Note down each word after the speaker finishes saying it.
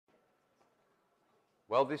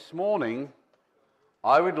Well, this morning,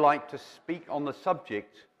 I would like to speak on the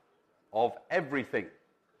subject of everything.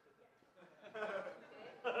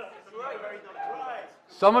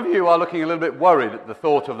 Some of you are looking a little bit worried at the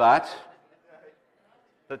thought of that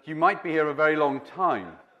you might be here a very long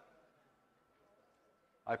time.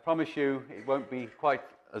 I promise you it won't be quite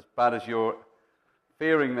as bad as you're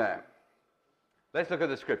fearing there. Let's look at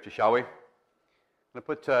the scripture, shall we? I'm going to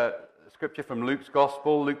put scripture from Luke's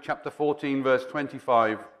Gospel, Luke chapter 14, verse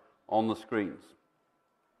 25, on the screens.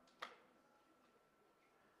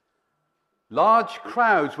 Large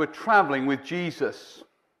crowds were traveling with Jesus,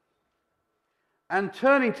 and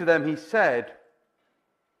turning to them he said,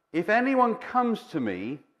 "If anyone comes to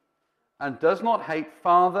me and does not hate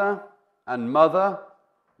father and mother,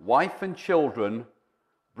 wife and children,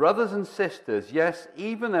 brothers and sisters, yes,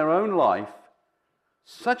 even their own life,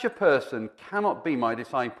 such a person cannot be my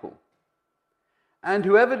disciple. And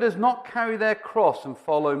whoever does not carry their cross and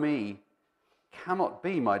follow me cannot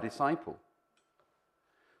be my disciple.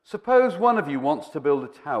 Suppose one of you wants to build a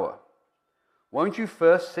tower. Won't you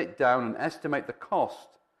first sit down and estimate the cost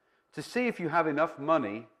to see if you have enough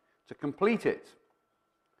money to complete it?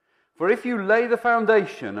 For if you lay the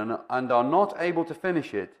foundation and are not able to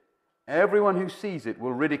finish it, everyone who sees it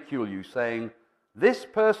will ridicule you, saying, 'This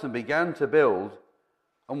person began to build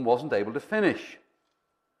and wasn't able to finish.'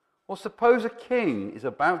 Or suppose a king is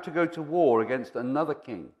about to go to war against another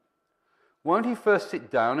king. Won't he first sit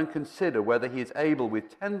down and consider whether he is able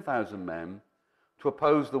with 10,000 men to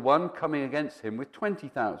oppose the one coming against him with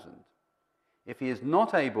 20,000? If he is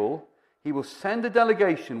not able, he will send a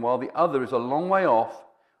delegation while the other is a long way off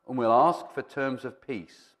and will ask for terms of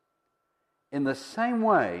peace. In the same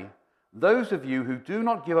way, those of you who do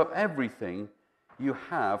not give up everything you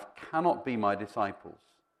have cannot be my disciples.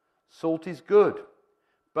 Salt is good,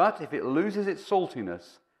 but if it loses its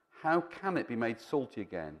saltiness, how can it be made salty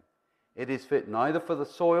again? It is fit neither for the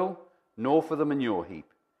soil nor for the manure heap.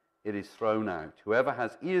 It is thrown out. Whoever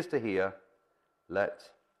has ears to hear, let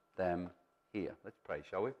them hear." Let's pray,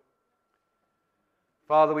 shall we?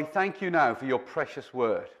 Father, we thank you now for your precious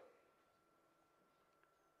word.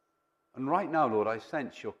 And right now, Lord, I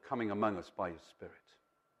sense you're coming among us by your Spirit.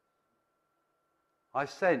 I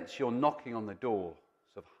sense you're knocking on the doors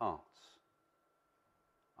of hearts.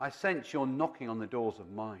 I sense you're knocking on the doors of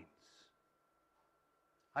minds.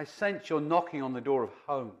 I sense you're knocking on the door of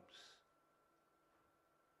homes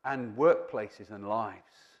and workplaces and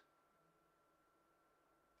lives.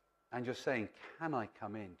 And you're saying, can I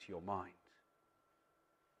come into your mind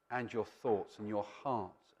and your thoughts and your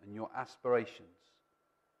heart and your aspirations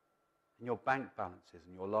and your bank balances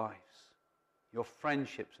and your lives, your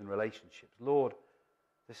friendships and relationships? Lord,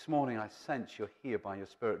 this morning I sense you're here by your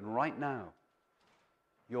Spirit, and right now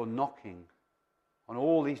you're knocking on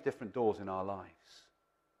all these different doors in our lives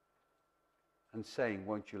and saying,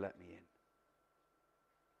 won't you let me in?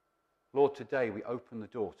 Lord, today we open the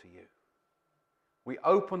door to you. We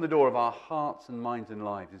open the door of our hearts and minds and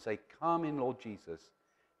lives and say, come in, Lord Jesus.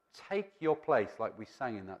 Take your place like we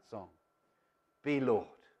sang in that song. Be Lord.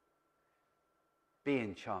 Be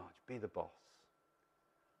in charge. Be the boss.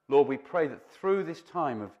 Lord, we pray that through this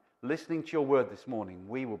time of listening to your word this morning,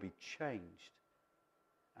 we will be changed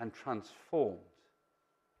and transformed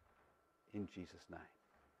in Jesus' name.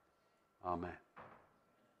 Amen.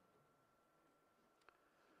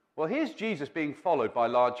 Well, here's Jesus being followed by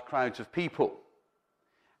large crowds of people.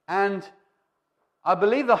 And I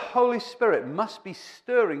believe the Holy Spirit must be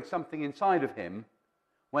stirring something inside of him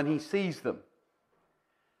when he sees them.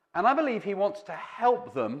 And I believe he wants to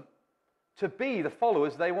help them to be the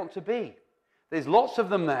followers they want to be. There's lots of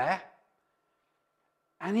them there.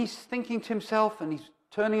 And he's thinking to himself, and he's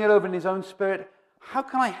turning it over in his own spirit, how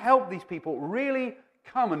can I help these people really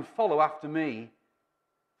come and follow after me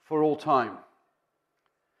for all time?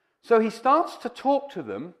 So he starts to talk to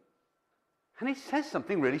them, and he says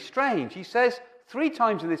something really strange. He says 3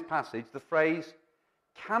 times in this passage the phrase,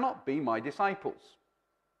 "cannot be my disciples."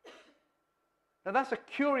 Now that's a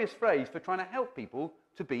curious phrase for trying to help people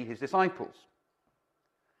to be his disciples.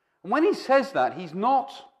 And when he says that, he's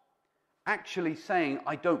not actually saying,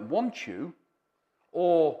 I don't want you,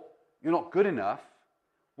 or you're not good enough.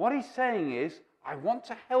 What he's saying is, I want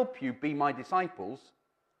to help you be my disciples,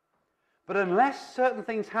 but unless certain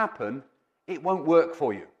things happen, it won't work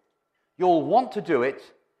for you. You'll want to do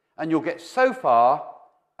it, and you'll get so far,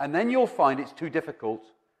 and then you'll find it's too difficult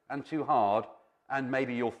and too hard, and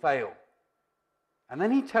maybe you'll fail. And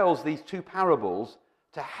then he tells these 2 parables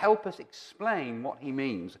to help us explain what he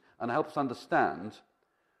means and help us understand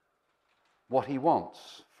what he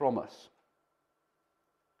wants from us.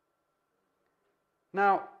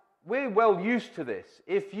 Now, we're well used to this.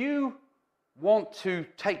 If you want to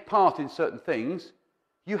take part in certain things,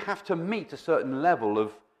 you have to meet a certain level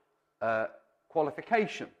of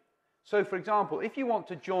qualification. So, for example, if you want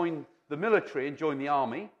to join the military and join the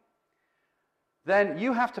army, then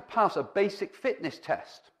you have to pass a basic fitness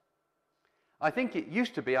test. I think it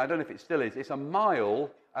used to be, I don't know if it still is, it's 1.5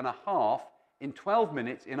 miles in 12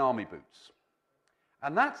 minutes in army boots.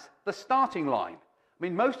 And that's the starting line. I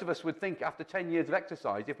mean, most of us would think after 10 years of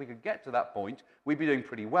exercise, if we could get to that point, we'd be doing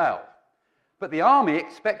pretty well. But the army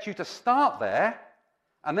expects you to start there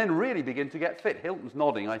and then really begin to get fit. Hilton's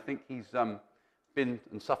nodding. I think he's been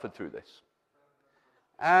and suffered through this.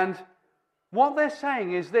 And what they're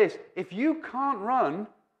saying is this: if you can't run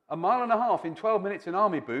 1.5 miles in 12 minutes in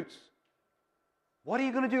army boots, what are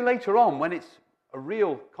you going to do later on when it's a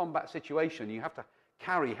real combat situation? You have to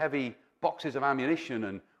carry heavy boxes of ammunition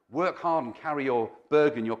and work hard and carry your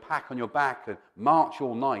Bergen, your pack on your back, and march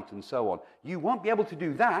all night and so on. You won't be able to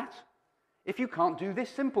do that if you can't do this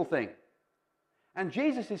simple thing. And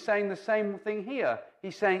Jesus is saying the same thing here.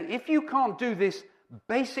 He's saying, if you can't do this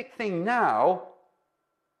basic thing now,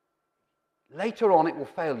 later on it will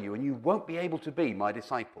fail you and you won't be able to be my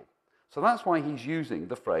disciple. So that's why he's using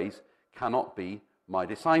the phrase, cannot be my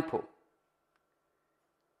disciple.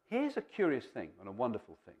 Here's a curious thing and a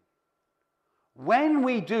wonderful thing. When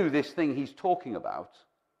we do this thing he's talking about,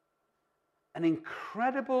 an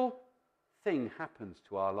incredible thing happens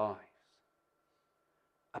to our lives.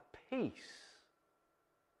 A peace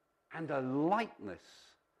and a lightness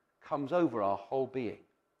comes over our whole being.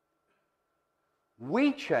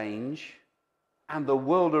 We change, and the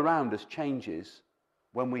world around us changes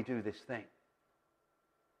when we do this thing.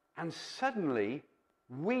 And suddenly,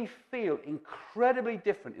 we feel incredibly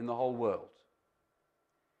different in the whole world.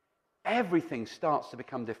 Everything starts to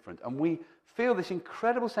become different, and we feel this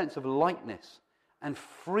incredible sense of lightness and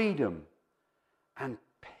freedom and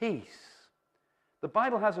peace. The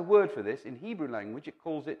Bible has a word for this. In Hebrew language, it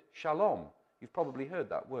calls it shalom. You've probably heard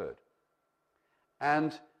that word.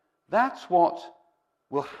 And that's what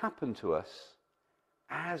will happen to us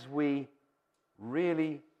as we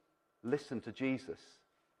really listen to Jesus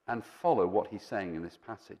and follow what he's saying in this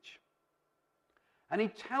passage. And he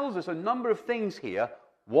tells us a number of things here,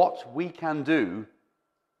 what we can do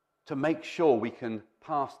to make sure we can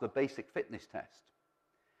pass the basic fitness test.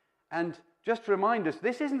 And just to remind us,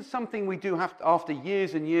 this isn't something we do after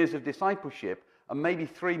years and years of discipleship, and maybe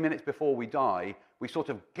 3 minutes before we die, we sort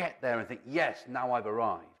of get there and think, yes, now I've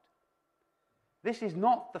arrived. This is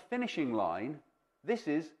not the finishing line. This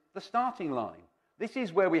is the starting line. This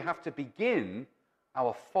is where we have to begin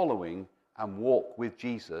our following and walk with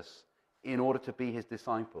Jesus in order to be his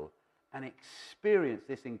disciple and experience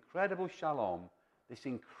this incredible shalom, this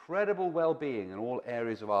incredible well-being in all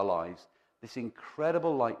areas of our lives, this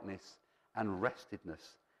incredible lightness and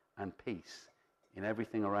restedness and peace in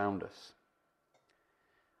everything around us.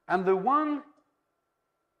 And the one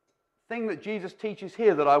thing that Jesus teaches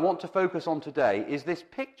here that I want to focus on today is this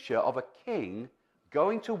picture of a king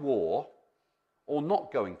going to war or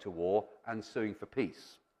not going to war and suing for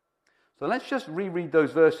peace. So let's just reread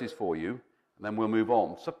those verses for you, and then we'll move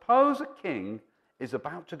on. Suppose a king is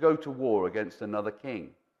about to go to war against another king.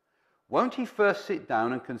 Won't he first sit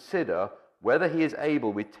down and consider whether he is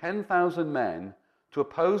able with 10,000 men to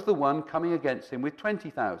oppose the one coming against him with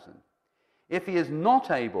 20,000? If he is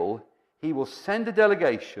not able, he will send a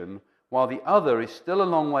delegation while the other is still a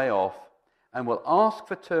long way off and will ask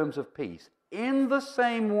for terms of peace. In the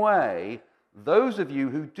same way, those of you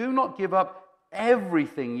who do not give up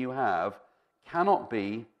everything you have cannot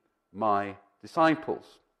be my disciples.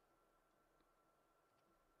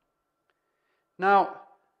 Now,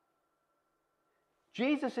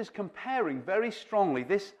 Jesus is comparing very strongly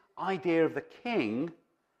this idea of the king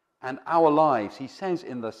and our lives. He says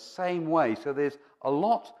in the same way. So there's a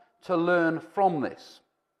lot to learn from this.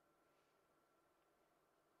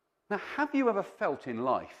 Now, have you ever felt in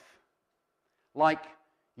life like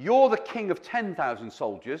you're the king of 10,000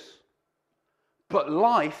 soldiers, but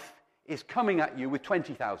life is coming at you with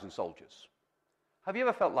 20,000 soldiers? Have you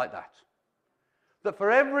ever felt like that? That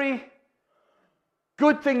for every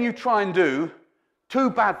good thing you try and do,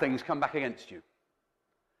 2 bad things come back against you.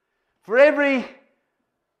 For every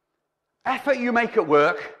effort you make at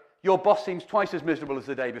work, your boss seems twice as miserable as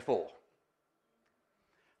the day before.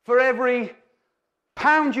 For every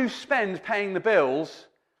pound you spend paying the bills,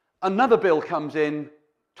 another bill comes in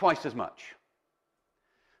twice as much.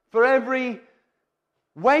 For every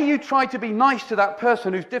way you try to be nice to that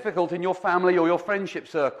person who's difficult in your family or your friendship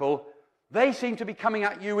circle, they seem to be coming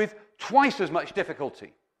at you with twice as much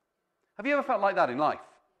difficulty. Have you ever felt like that in life?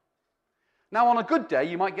 Now, on a good day,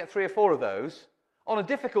 you might get 3 or 4 of those. On a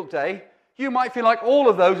difficult day, you might feel like all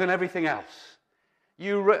of those and everything else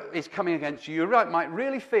is coming against you. You might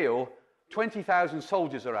really feel 20,000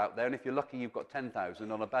 soldiers are out there, and if you're lucky, you've got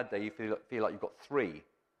 10,000. On a bad day, you feel like you've got 3.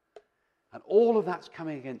 And all of that's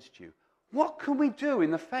coming against you. What can we do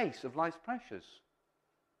in the face of life's pressures?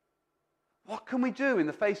 What can we do in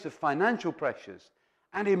the face of financial pressures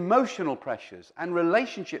and emotional pressures and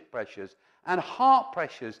relationship pressures and heart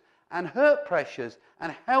pressures and hurt pressures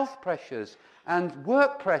and health pressures and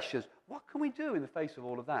work pressures? What can we do in the face of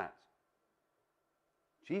all of that?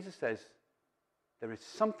 Jesus says there is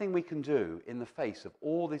something we can do in the face of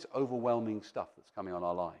all this overwhelming stuff that's coming on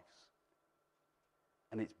our lives.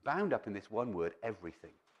 And it's bound up in this one word,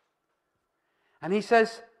 everything. And he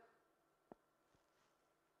says,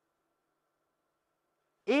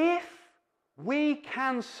 if we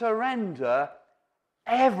can surrender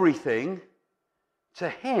everything to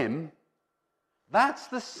him, that's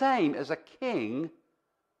the same as a king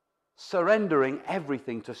surrendering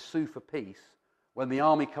everything to sue for peace when the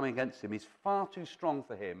army coming against him is far too strong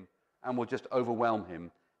for him and will just overwhelm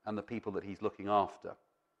him and the people that he's looking after.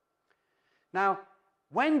 Now,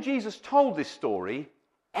 when Jesus told this story,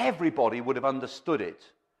 everybody would have understood it,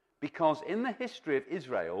 because in the history of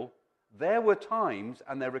Israel, there were times,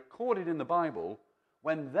 and they're recorded in the Bible,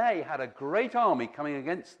 when they had a great army coming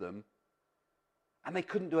against them, and they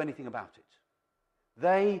couldn't do anything about it.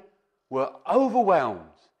 They were overwhelmed.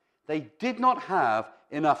 They did not have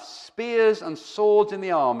enough spears and swords in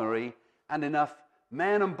the armory and enough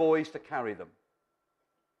men and boys to carry them.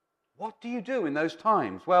 What do you do in those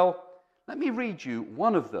times? Well, let me read you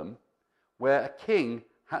one of them where a king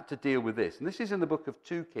had to deal with this. And this is in the book of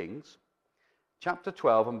 2 Kings, chapter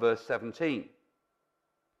 12 and verse 17.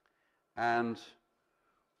 And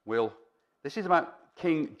this is about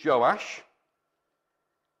King Joash.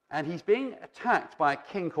 And he's being attacked by a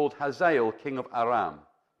king called Hazael, king of Aram.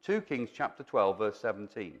 2 Kings chapter 12, verse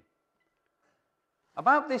 17.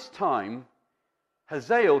 About this time,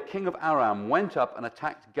 Hazael, king of Aram, went up and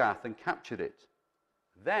attacked Gath and captured it.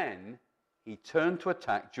 Then he turned to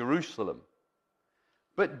attack Jerusalem.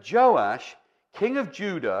 But Joash, king of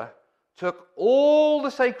Judah, took all the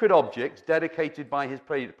sacred objects dedicated by his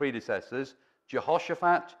predecessors,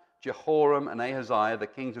 Jehoshaphat, Jehoram, and Ahaziah, the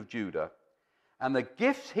kings of Judah, and the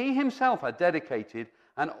gifts he himself had dedicated,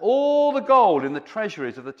 and all the gold in the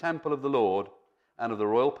treasuries of the temple of the Lord and of the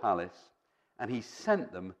royal palace, and he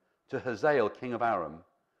sent them to Hazael, king of Aram,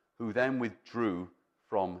 who then withdrew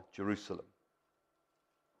from Jerusalem.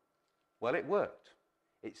 Well, it worked.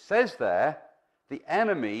 It says there, the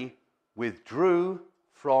enemy withdrew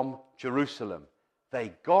from Jerusalem.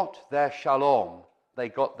 They got their shalom. They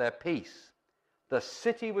got their peace. The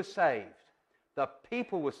city was saved. The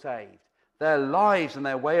people were saved. Their lives and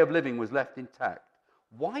their way of living was left intact.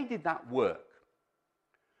 Why did that work?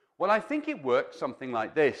 Well, I think it worked something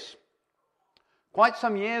like this. Quite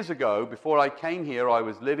some years ago, before I came here, I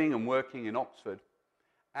was living and working in Oxford.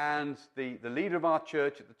 And the leader of our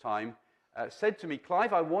church at the time said to me,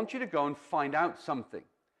 Clive, I want you to go and find out something.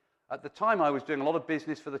 At the time, I was doing a lot of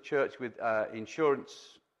business for the church with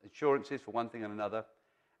insurances for one thing and another.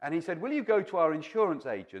 And he said, will you go to our insurance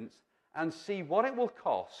agents and see what it will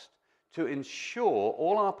cost to insure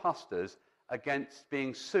all our pastors against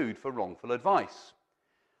being sued for wrongful advice?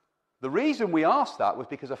 The reason we asked that was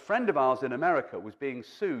because a friend of ours in America was being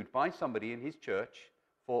sued by somebody in his church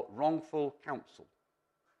for wrongful counsel.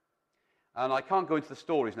 And I can't go into the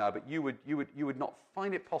stories now, but you would not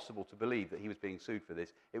find it possible to believe that he was being sued for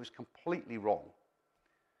this. It was completely wrong.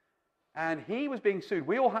 And he was being sued.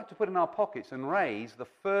 We all had to put in our pockets and raise the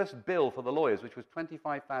first bill for the lawyers, which was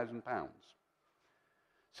 £25,000.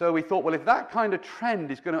 So we thought, well, if that kind of trend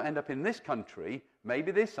is going to end up in this country,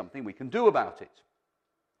 maybe there's something we can do about it.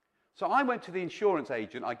 So I went to the insurance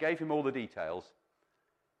agent. I gave him all the details.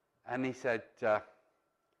 And he said,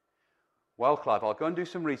 well, Clive, I'll go and do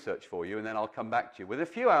some research for you, and then I'll come back to you. Within a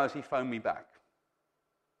few hours, he phoned me back.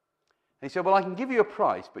 And he said, well, I can give you a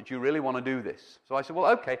price, but do you really want to do this? So I said,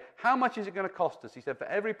 well, okay, how much is it going to cost us? He said, for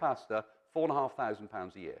every pastor,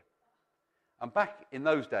 £4,500 a year. And back in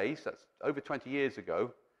those days, that's over 20 years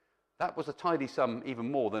ago, that was a tidy sum,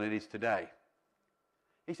 even more than it is today.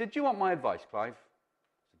 He said, do you want my advice, Clive?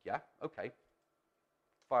 I said, yeah, okay.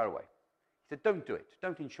 Fire away. He said, don't do it.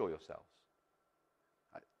 Don't insure yourselves.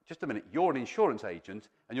 Just a minute, you're an insurance agent,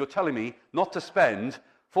 and you're telling me not to spend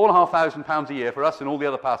 £4,500 a year for us and all the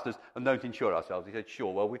other pastors and don't insure ourselves. He said,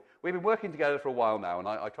 sure, well, we've been working together for a while now, and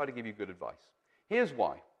I try to give you good advice. Here's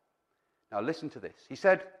why. Now listen to this. He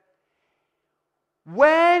said,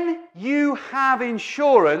 when you have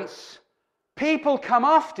insurance, people come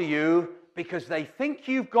after you because they think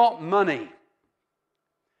you've got money.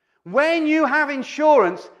 When you have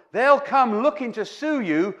insurance, they'll come looking to sue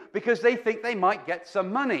you because they think they might get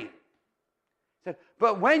some money.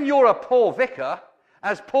 But when you're a poor vicar,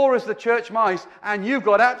 as poor as the church mice, and you've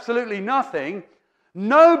got absolutely nothing,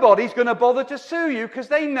 nobody's going to bother to sue you because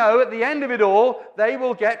they know at the end of it all, they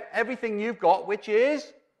will get everything you've got, which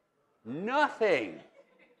is nothing.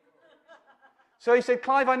 So he said,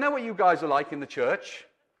 Clive, I know what you guys are like in the church.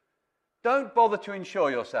 Don't bother to insure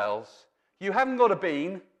yourselves. You haven't got a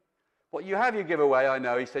bean. What you have, you give away, I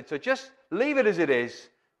know. He said, so just leave it as it is.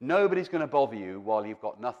 Nobody's going to bother you while you've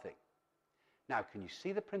got nothing. Now, can you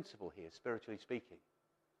see the principle here, spiritually speaking?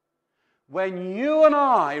 When you and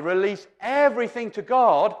I release everything to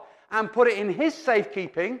God and put it in His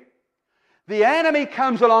safekeeping, the enemy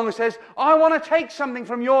comes along and says, I want to take something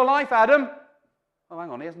from your life, Adam. Oh,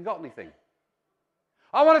 hang on, he hasn't got anything.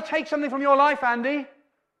 I want to take something from your life, Andy.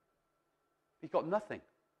 He's got nothing.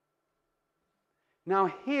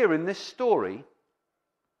 Now, here in this story,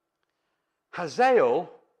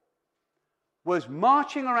 Hazael was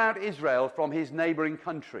marching around Israel from his neighboring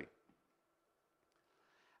country.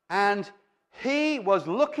 And he was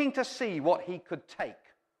looking to see what he could take.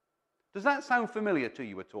 Does that sound familiar to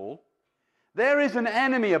you at all? There is an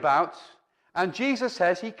enemy about, and Jesus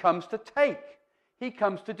says he comes to take. He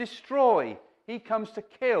comes to destroy. He comes to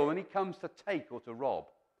kill, and he comes to take or to rob.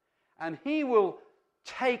 And he will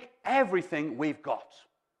take everything we've got.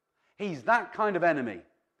 He's that kind of enemy,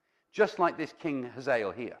 just like this King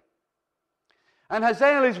Hazael here. And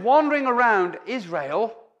Hazael is wandering around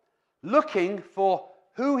Israel looking for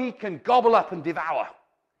who he can gobble up and devour.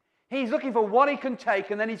 He's looking for what he can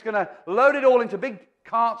take, and then he's going to load it all into big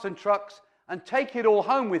carts and trucks and take it all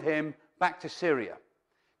home with him back to Syria.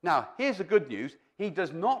 Now, here's the good news. He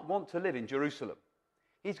does not want to live in Jerusalem.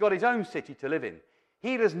 He's got his own city to live in.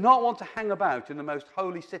 He does not want to hang about in the most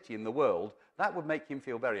holy city in the world. That would make him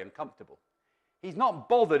feel very uncomfortable. He's not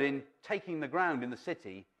bothered in taking the ground in the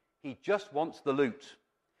city. He just wants the loot.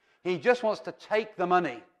 He just wants to take the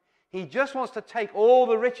money. He just wants to take all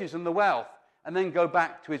the riches and the wealth and then go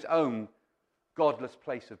back to his own godless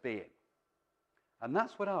place of being. And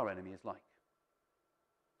that's what our enemy is like.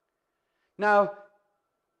 Now,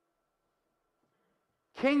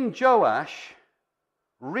 King Joash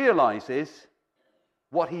realizes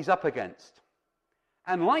what he's up against.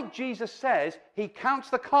 And like Jesus says, he counts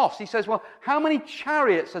the cost. He says, well, how many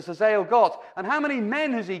chariots has Hazael got? And how many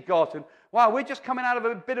men has he got? And wow, we're just coming out of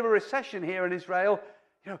a bit of a recession here in Israel.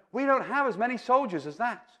 You know, we don't have as many soldiers as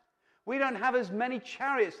that. We don't have as many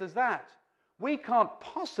chariots as that. We can't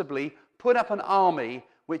possibly put up an army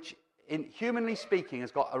which, humanly speaking,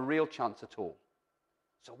 has got a real chance at all.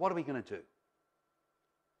 So what are we going to do?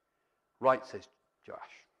 Right, says Joash.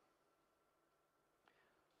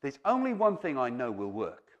 There's only one thing I know will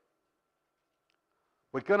work.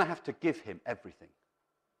 We're going to have to give him everything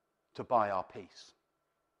to buy our peace.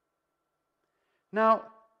 Now,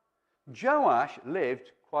 Joash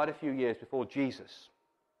lived quite a few years before Jesus.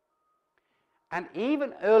 And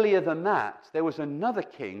even earlier than that, there was another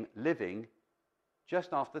king living just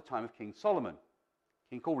after the time of King Solomon, a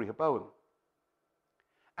king called Rehoboam.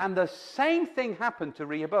 And the same thing happened to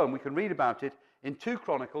Rehoboam. We can read about it in 2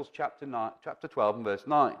 Chronicles chapter 12 and verse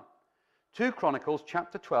 9. 2 Chronicles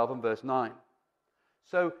chapter 12 and verse 9.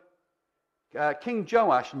 So King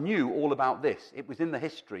Joash knew all about this. It was in the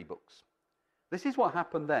history books. This is what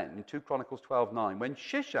happened then in 2 Chronicles 12:9. When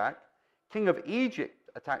Shishak, king of Egypt,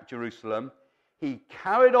 attacked Jerusalem, he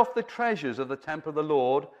carried off the treasures of the temple of the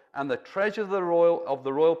Lord and the treasures of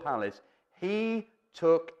the royal palace. He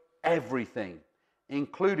took everything,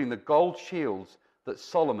 including the gold shields that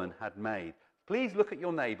Solomon had made. Please look at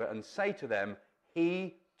your neighbor and say to them,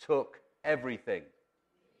 he took everything.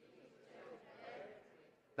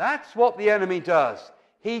 That's what the enemy does.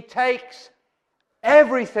 He takes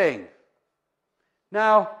everything.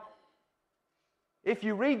 Now, if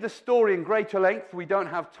you read the story in greater length, we don't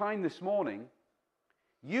have time this morning,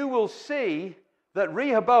 you will see that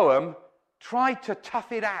Rehoboam tried to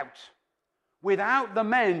tough it out without the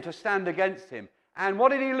men to stand against him. And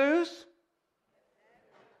what did he lose?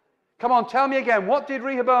 Come on, tell me again. What did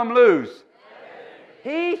Rehoboam lose?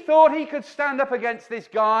 He thought he could stand up against this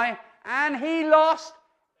guy, and he lost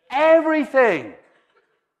everything.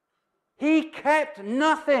 He kept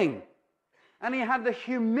nothing. And he had the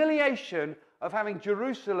humiliation of having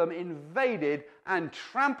Jerusalem invaded and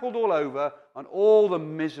trampled all over, and all the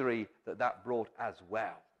misery that brought as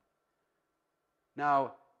well.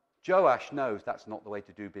 Now, Joash knows that's not the way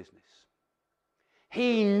to do business.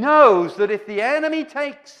 He knows that if the enemy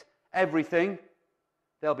takes everything,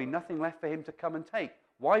 there'll be nothing left for him to come and take.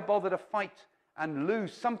 Why bother to fight and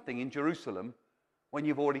lose something in Jerusalem when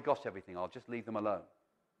you've already got everything? I'll just leave them alone.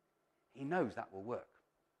 He knows that will work.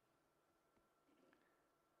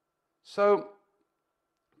 So,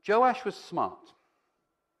 Joash was smart.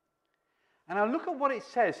 And now look at what it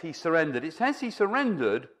says he surrendered. It says he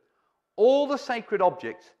surrendered all the sacred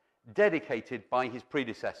objects dedicated by his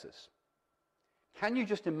predecessors. Can you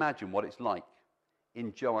just imagine what it's like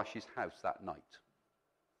in Joash's house that night?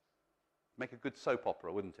 Make a good soap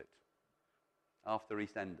opera, wouldn't it? After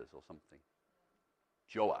EastEnders or something.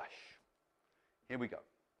 Joash. Here we go.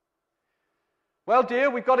 Well, dear,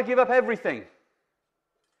 we've got to give up everything.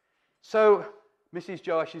 So, Mrs.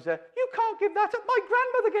 Joash is there. You can't give that up. My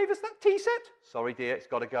grandmother gave us that tea set. Sorry, dear, it's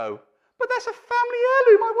got to go. But that's a family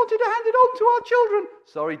heirloom. I wanted to hand it on to our children.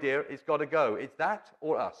 Sorry, dear, it's got to go. It's that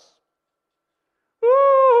or us.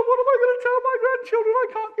 Oh, what am I going to tell my grandchildren? I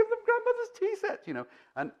can't give them grandmother's tea set, you know.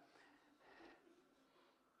 And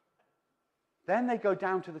then they go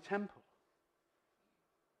down to the temple.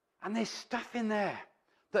 And there's stuff in there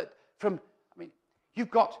that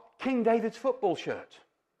you've got King David's football shirt.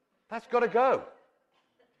 That's got to go.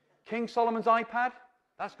 King Solomon's iPad,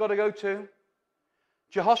 that's got to go too.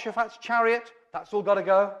 Jehoshaphat's chariot, that's all got to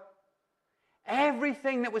go.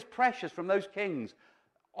 Everything that was precious from those kings,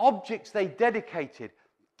 objects they dedicated,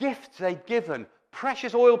 gifts they'd given,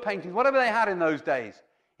 precious oil paintings, whatever they had in those days,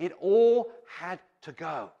 it all had to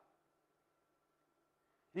go.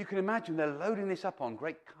 You can imagine they're loading this up on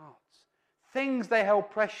great carts. Things they held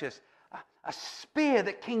precious. A spear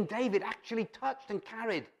that King David actually touched and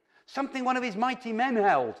carried. Something one of his mighty men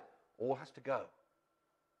held. All has to go.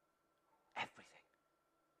 Everything.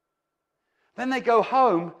 Then they go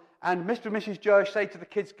home, and Mr. and Mrs. Joash say to the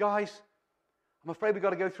kids, guys, I'm afraid we've got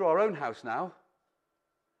to go through our own house now.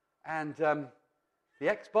 And the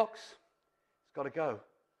Xbox, it's got to go.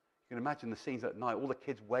 You can imagine the scenes at night, all the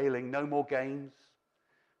kids wailing, no more games,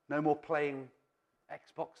 no more playing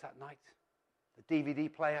Xbox that night. The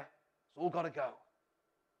DVD player, it's all got to go.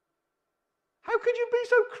 How could you be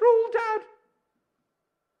so cruel, Dad?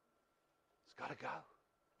 It's got to go.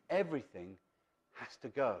 Everything has to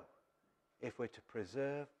go if we're to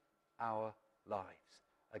preserve our lives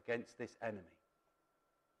against this enemy.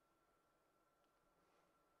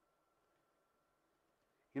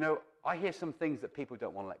 You know, I hear some things that people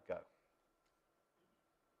don't want to let go.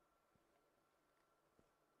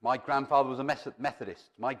 My grandfather was a Methodist.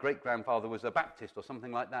 My great-grandfather was a Baptist or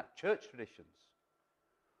something like that. Church traditions.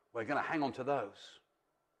 We're going to hang on to those.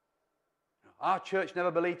 Our church never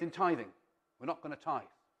believed in tithing. We're not going to tithe.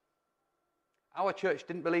 Our church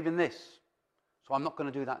didn't believe in this, so I'm not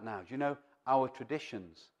going to do that now. Do you know, our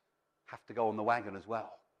traditions have to go on the wagon as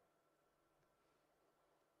well.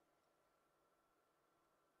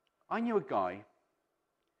 I knew a guy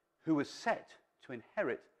who was set to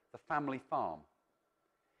inherit the family farm.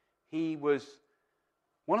 He was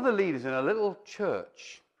one of the leaders in a little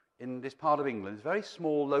church in this part of England. It's a very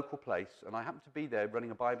small local place, and I happened to be there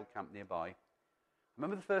running a Bible camp nearby. I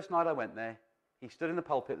remember the first night I went there, he stood in the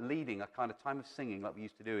pulpit leading a kind of time of singing like we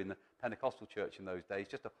used to do in the Pentecostal church in those days,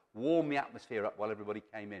 just to warm the atmosphere up while everybody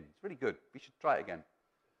came in. It's really good. We should try it again.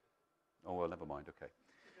 Oh, well, never mind.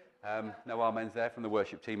 Okay. No amens there from the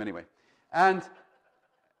worship team anyway. And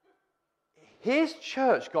his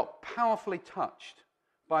church got powerfully touched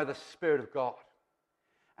by the Spirit of God.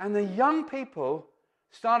 And the young people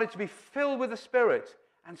started to be filled with the Spirit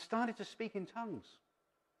and started to speak in tongues.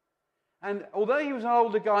 And although he was an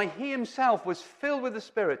older guy, he himself was filled with the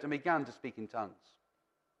Spirit and began to speak in tongues.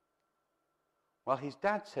 Well, his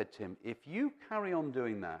dad said to him, if you carry on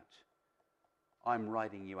doing that, I'm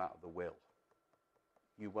writing you out of the will.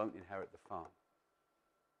 You won't inherit the farm.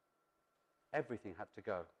 Everything had to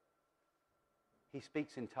go. He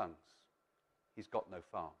speaks in tongues. He's got no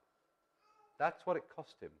farm. That's what it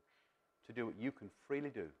cost him to do what you can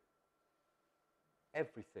freely do.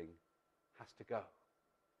 Everything has to go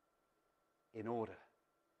in order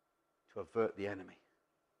to avert the enemy.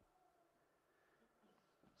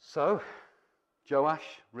 So, Joash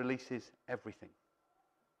releases everything.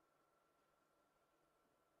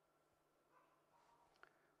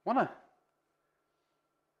 I want to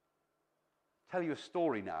tell you a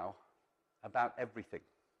story now about everything.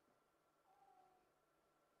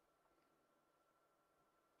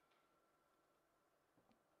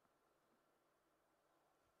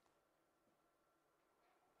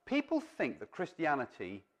 People think that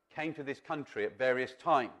Christianity came to this country at various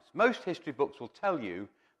times. Most history books will tell you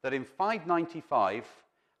that in 595,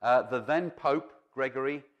 the then Pope,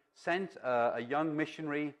 Gregory, sent a young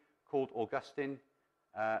missionary called Augustine,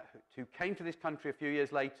 who came to this country a few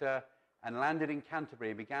years later, and landed in Canterbury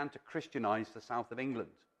and began to Christianize the south of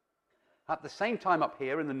England. At the same time up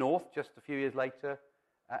here in the north, just a few years later,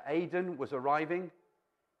 Aidan was arriving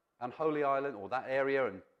on Holy Island, or that area,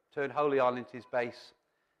 and turned Holy Island into his base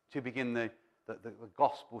to begin the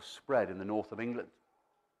gospel spread in the north of England.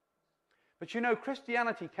 But you know,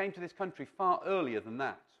 Christianity came to this country far earlier than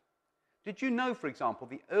that. Did you know, for example,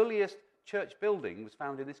 the earliest church building was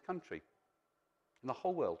found in this country, in the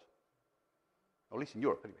whole world? Or at least in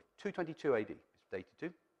Europe, anyway. 222 AD, it's dated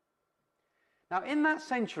to. Now, in that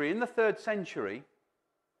century, in the 3rd century,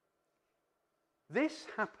 this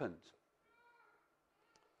happened.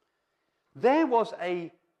 There was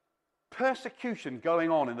a persecution going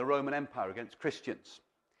on in the Roman Empire against Christians.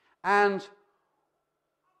 And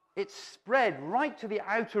it spread right to the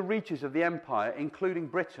outer reaches of the empire, including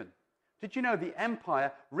Britain. Did you know the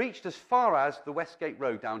empire reached as far as the Westgate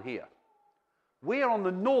Road down here? We are on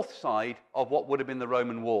the north side of what would have been the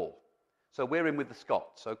Roman wall. So we're in with the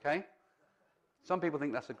Scots, okay? Some people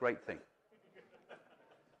think that's a great thing.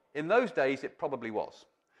 In those days, it probably was.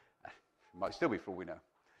 It might still be, for all we know.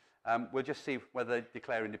 We'll just see whether they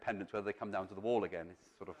declare independence, whether they come down to the wall again.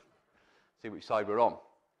 It's sort of see which side we're on.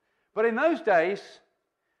 But in those days,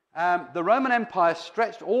 the Roman Empire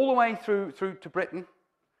stretched all the way through to Britain,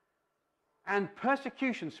 and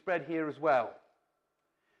persecution spread here as well.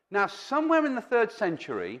 Now, somewhere in the 3rd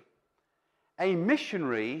century, a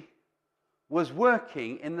missionary was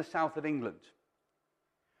working in the south of England.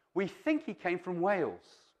 We think he came from Wales,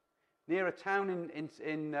 near a town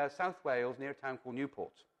in South Wales, near a town called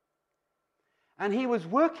Newport. And he was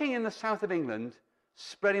working in the south of England,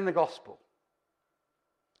 spreading the gospel.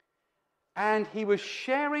 And he was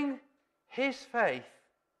sharing his faith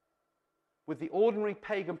with the ordinary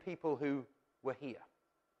pagan people who were here.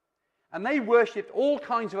 And they worshipped all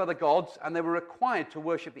kinds of other gods, and they were required to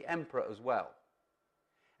worship the emperor as well.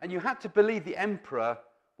 And you had to believe the emperor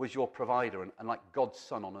was your provider and like God's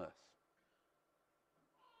son on earth.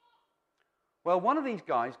 Well, one of these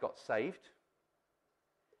guys got saved.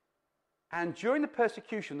 And during the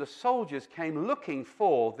persecution, the soldiers came looking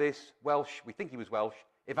for this Welsh, we think he was Welsh,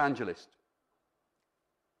 evangelist.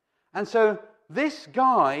 And so this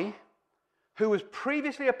guy, who was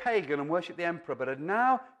previously a pagan and worshipped the emperor, but had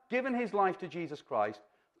now given his life to Jesus Christ,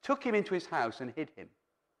 took him into his house and hid him.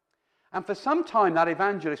 And for some time, that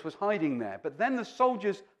evangelist was hiding there. But then the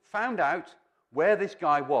soldiers found out where this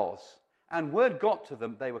guy was, and word got to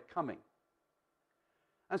them they were coming.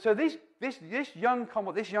 And so this young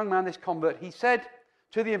man, this convert, he said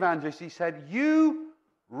to the evangelist, he said, "You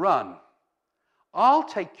run. I'll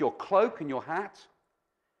take your cloak and your hat,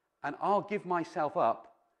 and I'll give myself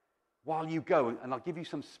up while you go, and I'll give you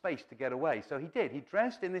some space to get away." So he did. He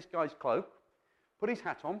dressed in this guy's cloak, put his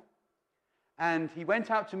hat on, and he went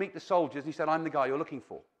out to meet the soldiers. He said, "I'm the guy you're looking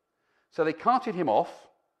for." So they carted him off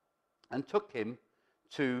and took him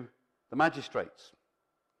to the magistrates.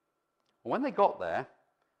 When they got there,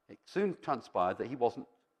 it soon transpired that he wasn't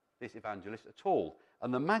this evangelist at all.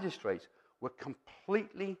 And the magistrates were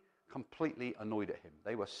completely annoyed at him.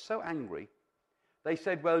 They were so angry. They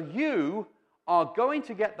said, "Well, you are going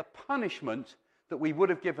to get the punishment that we would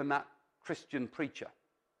have given that Christian preacher."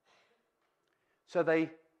 So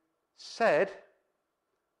they said,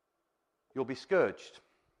 "You'll be scourged.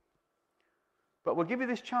 But we'll give you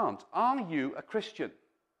this chance. Are you a Christian?"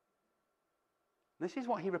 This is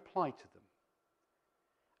what he replied to them.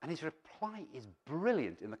 And his reply is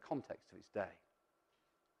brilliant in the context of its day.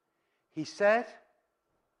 He said,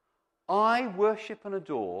 "I worship and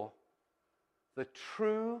adore the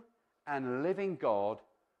true and living God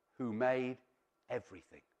who made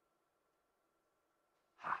everything."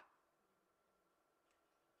 Ha!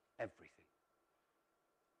 Everything.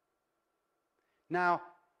 Now,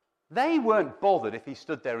 they weren't bothered if he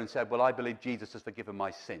stood there and said, "Well, I believe Jesus has forgiven my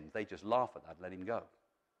sins." They just laugh at that and let him go.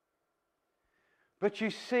 But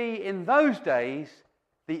you see, in those days,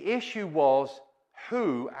 the issue was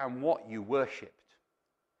who and what you worshipped.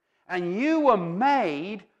 And you were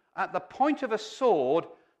made at the point of a sword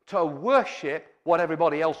to worship what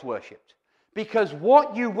everybody else worshipped. Because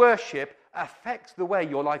what you worship affects the way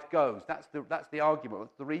your life goes. That's the argument,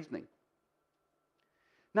 that's the reasoning.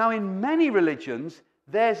 Now, in many religions,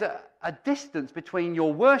 there's a distance between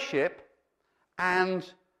your worship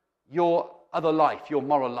and your other life, your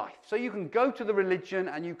moral life. So you can go to the religion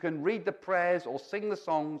and you can read the prayers or sing the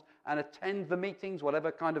songs and attend the meetings,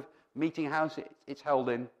 whatever kind of meeting house it's held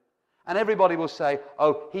in. And everybody will say,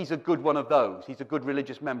 "Oh, he's a good one of those. He's a good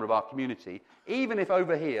religious member of our community." Even if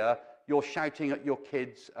over here you're shouting at your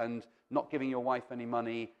kids and not giving your wife any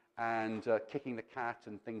money and kicking the cat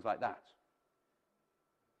and things like that.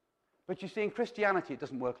 But you see, in Christianity, it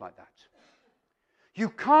doesn't work like that. You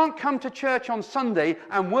can't come to church on Sunday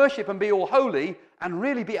and worship and be all holy and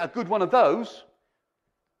really be a good one of those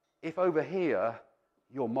if over here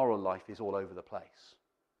your moral life is all over the place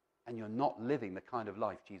and you're not living the kind of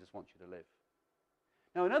life Jesus wants you to live.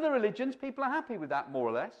 Now, in other religions, people are happy with that, more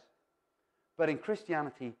or less. But in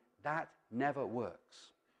Christianity, that never works.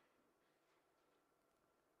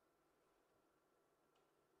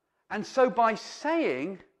 And so by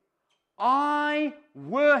saying, I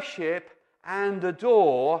worship and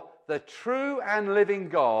adore the true and living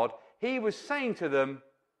God, he was saying to them,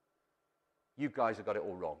 you guys have got it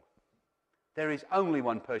all wrong. There is only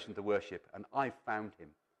one person to worship, and I've found him,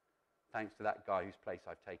 thanks to that guy whose place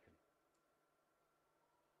I've taken.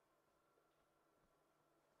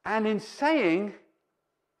 And in saying,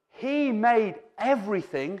 he made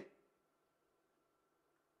everything,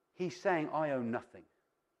 he's saying, I own nothing.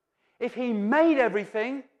 If he made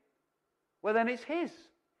everything, well, then it's his.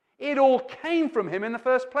 It all came from him in the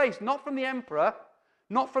first place, not from the emperor,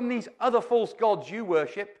 not from these other false gods you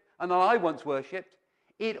worship and that I once worshipped.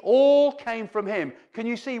 It all came from him. Can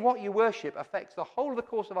you see what you worship affects the whole of the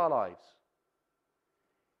course of our lives?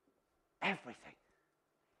 Everything.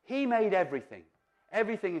 He made everything.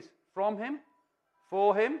 Everything is from him,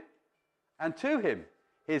 for him, and to him.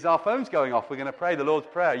 Here's our phones going off. We're going to pray the Lord's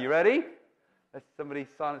Prayer. You ready? Let somebody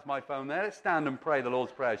silence my phone there. Let's stand and pray the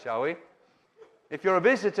Lord's Prayer, shall we? If you're a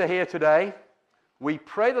visitor here today, we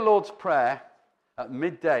pray the Lord's Prayer at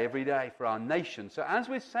midday every day for our nation. So as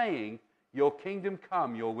we're saying, your kingdom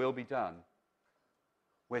come, your will be done,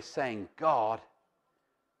 we're saying, God,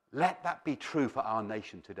 let that be true for our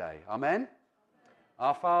nation today. Amen?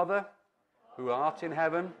 Our Father, who art in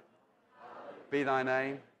heaven, be thy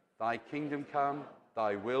name, thy kingdom come,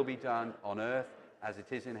 thy will be done on earth as it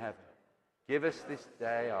is in heaven. Give us this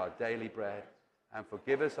day our daily bread, and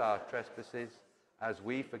forgive us our trespasses, as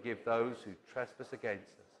we forgive those who trespass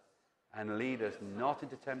against us. And lead us not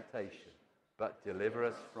into temptation, but deliver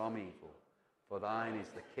us from evil. For thine is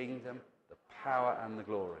the kingdom, the power, and the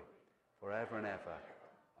glory, forever and ever.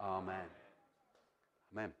 Amen.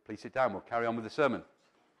 Amen. Please sit down. We'll carry on with the sermon.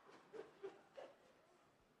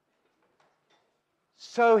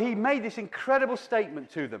 So he made this incredible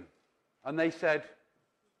statement to them. And they said,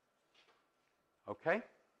 okay.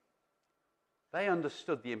 They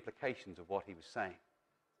understood the implications of what he was saying.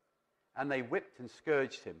 And they whipped and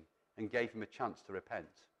scourged him and gave him a chance to repent.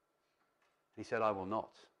 He said, I will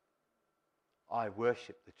not. I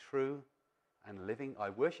worship the true and living,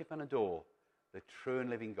 I worship and adore the true and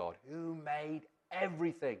living God who made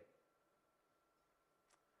everything.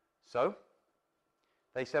 So,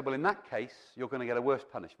 they said, well, in that case, you're going to get a worse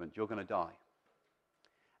punishment. You're going to die.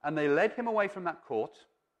 And they led him away from that court.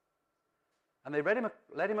 And they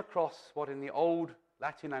led him across what in the old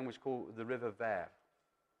Latin language called the River Ver.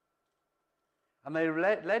 And they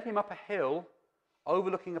led him up a hill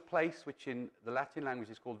overlooking a place which in the Latin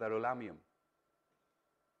language is called Verulamium.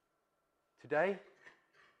 Today,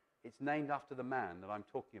 it's named after the man that I'm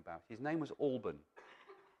talking about. His name was Alban.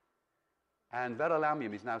 And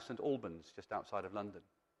Verulamium is now St. Albans, just outside of London.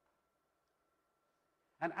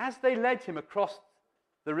 And as they led him across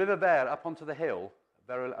the River Ver up onto the hill,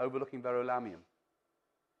 overlooking Verulamium,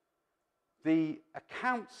 the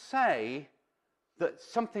accounts say that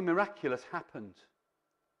something miraculous happened.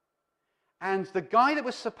 And the guy that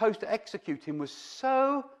was supposed to execute him was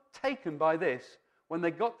so taken by this, when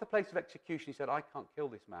they got to the place of execution, he said, I can't kill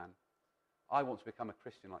this man. I want to become a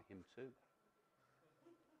Christian like him too.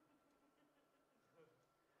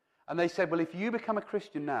 And they said, well, if you become a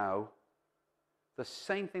Christian now, the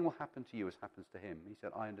same thing will happen to you as happens to him. He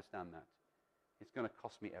said, I understand that. It's going to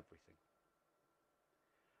cost me everything.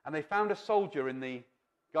 And they found a soldier in the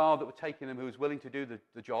guard that were taking him who was willing to do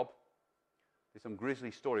the job. There's some grisly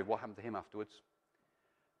story of what happened to him afterwards.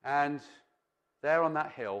 And there on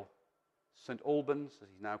that hill, St. Albans, as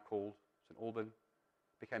he's now called, St. Alban,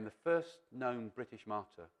 became the first known British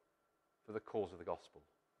martyr for the cause of the gospel.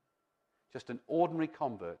 Just an ordinary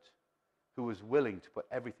convert who was willing to put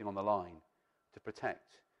everything on the line to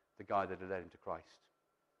protect the guy that had led him to Christ.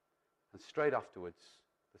 And straight afterwards,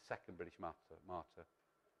 the second British martyr,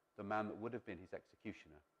 the man that would have been his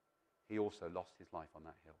executioner, he also lost his life on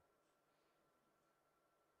that hill.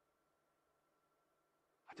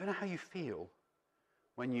 I don't know how you feel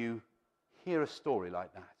when you hear a story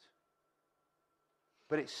like that,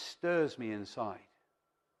 but it stirs me inside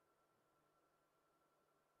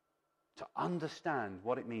to understand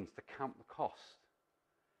what it means to count the cost.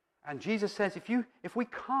 And Jesus says, if we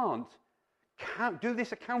can't do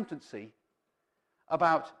this accountancy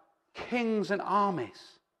about kings and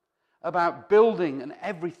armies, about building and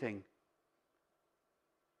everything,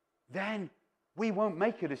 then we won't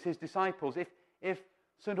make it as his disciples. If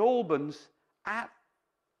St. Albans at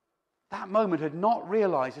that moment had not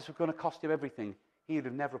realized this was going to cost him everything, he would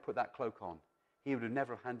have never put that cloak on. He would have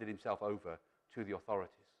never handed himself over to the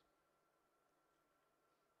authorities.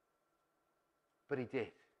 But he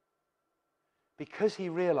did. Because he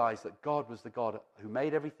realized that God was the God who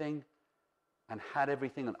made everything and had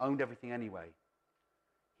everything and owned everything anyway,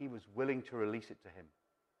 he was willing to release it to him.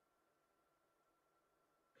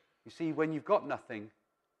 You see, when you've got nothing,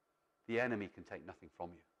 the enemy can take nothing from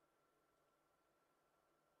you.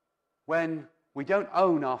 When we don't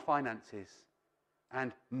own our finances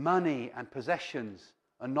and money and possessions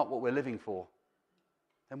are not what we're living for,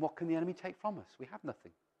 then what can the enemy take from us? We have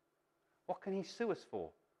nothing. What can he sue us for?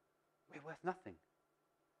 We're worth nothing.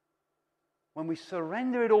 When we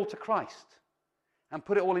surrender it all to Christ and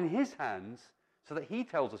put it all in his hands so that he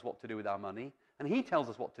tells us what to do with our money, and he tells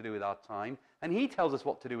us what to do with our time, and he tells us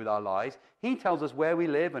what to do with our lives, he tells us where we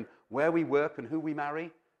live and where we work and who we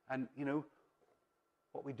marry and,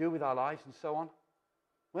 what we do with our lives and so on.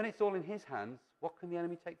 When it's all in his hands, what can the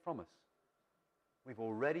enemy take from us? We've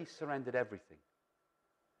already surrendered everything.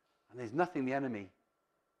 And there's nothing the enemy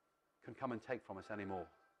can come and take from us anymore,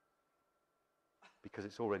 because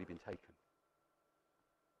it's already been taken.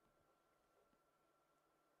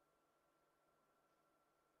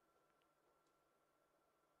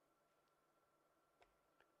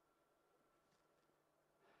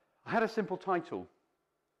 I had a simple title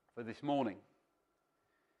for this morning,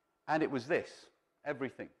 and it was this: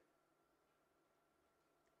 everything.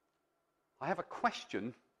 I have a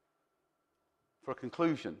question for a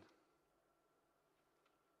conclusion,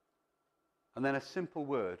 and then a simple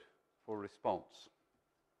word for a response.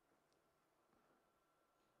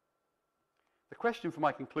 The question for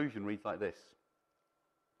my conclusion reads like this: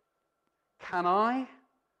 can I,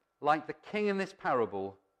 like the king in this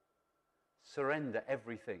parable, surrender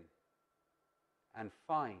everything and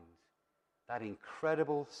find that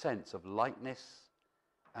incredible sense of lightness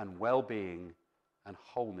and well-being and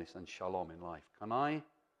wholeness and shalom in life? Can I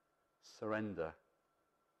surrender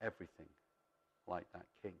everything like that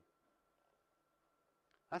king?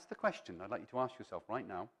 That's the question I'd like you to ask yourself right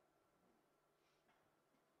now.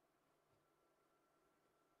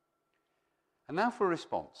 And now for a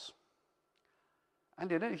response.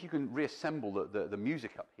 Andy, I don't know if you can reassemble the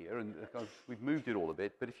music up here, and because we've moved it all a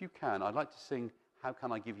bit, but if you can, I'd like to sing "How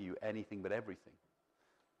Can I Give You Anything But Everything."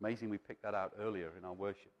 Amazing we picked that out earlier in our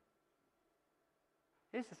worship.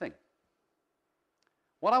 Here's the thing.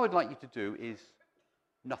 What I would like you to do is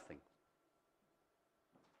nothing.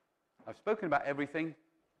 I've spoken about everything,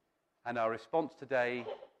 and our response today,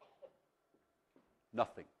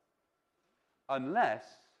 nothing. Unless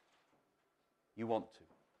you want to.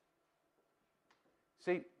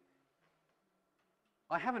 See,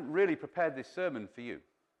 I haven't really prepared this sermon for you.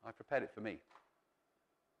 I prepared it for me.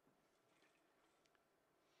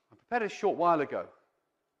 I prepared it a short while ago.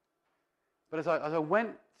 But as I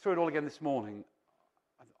went through it all again this morning,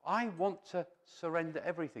 I want to surrender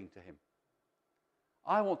everything to him.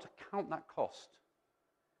 I want to count that cost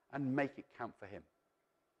and make it count for him.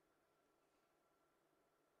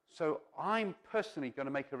 So I'm personally going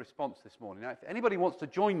to make a response this morning. Now, if anybody wants to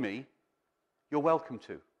join me, you're welcome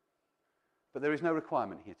to. But there is no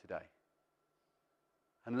requirement here today,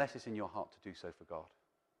 unless it's in your heart to do so for God.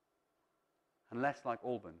 Unless, like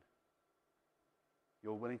Alban,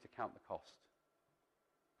 you're willing to count the cost,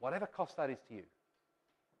 whatever cost that is to you,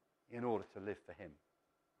 in order to live for him.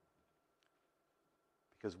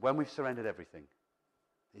 Because when we've surrendered everything,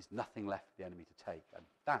 there's nothing left for the enemy to take. And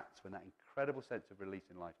that's when that incredible sense of release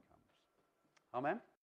in life comes. Amen?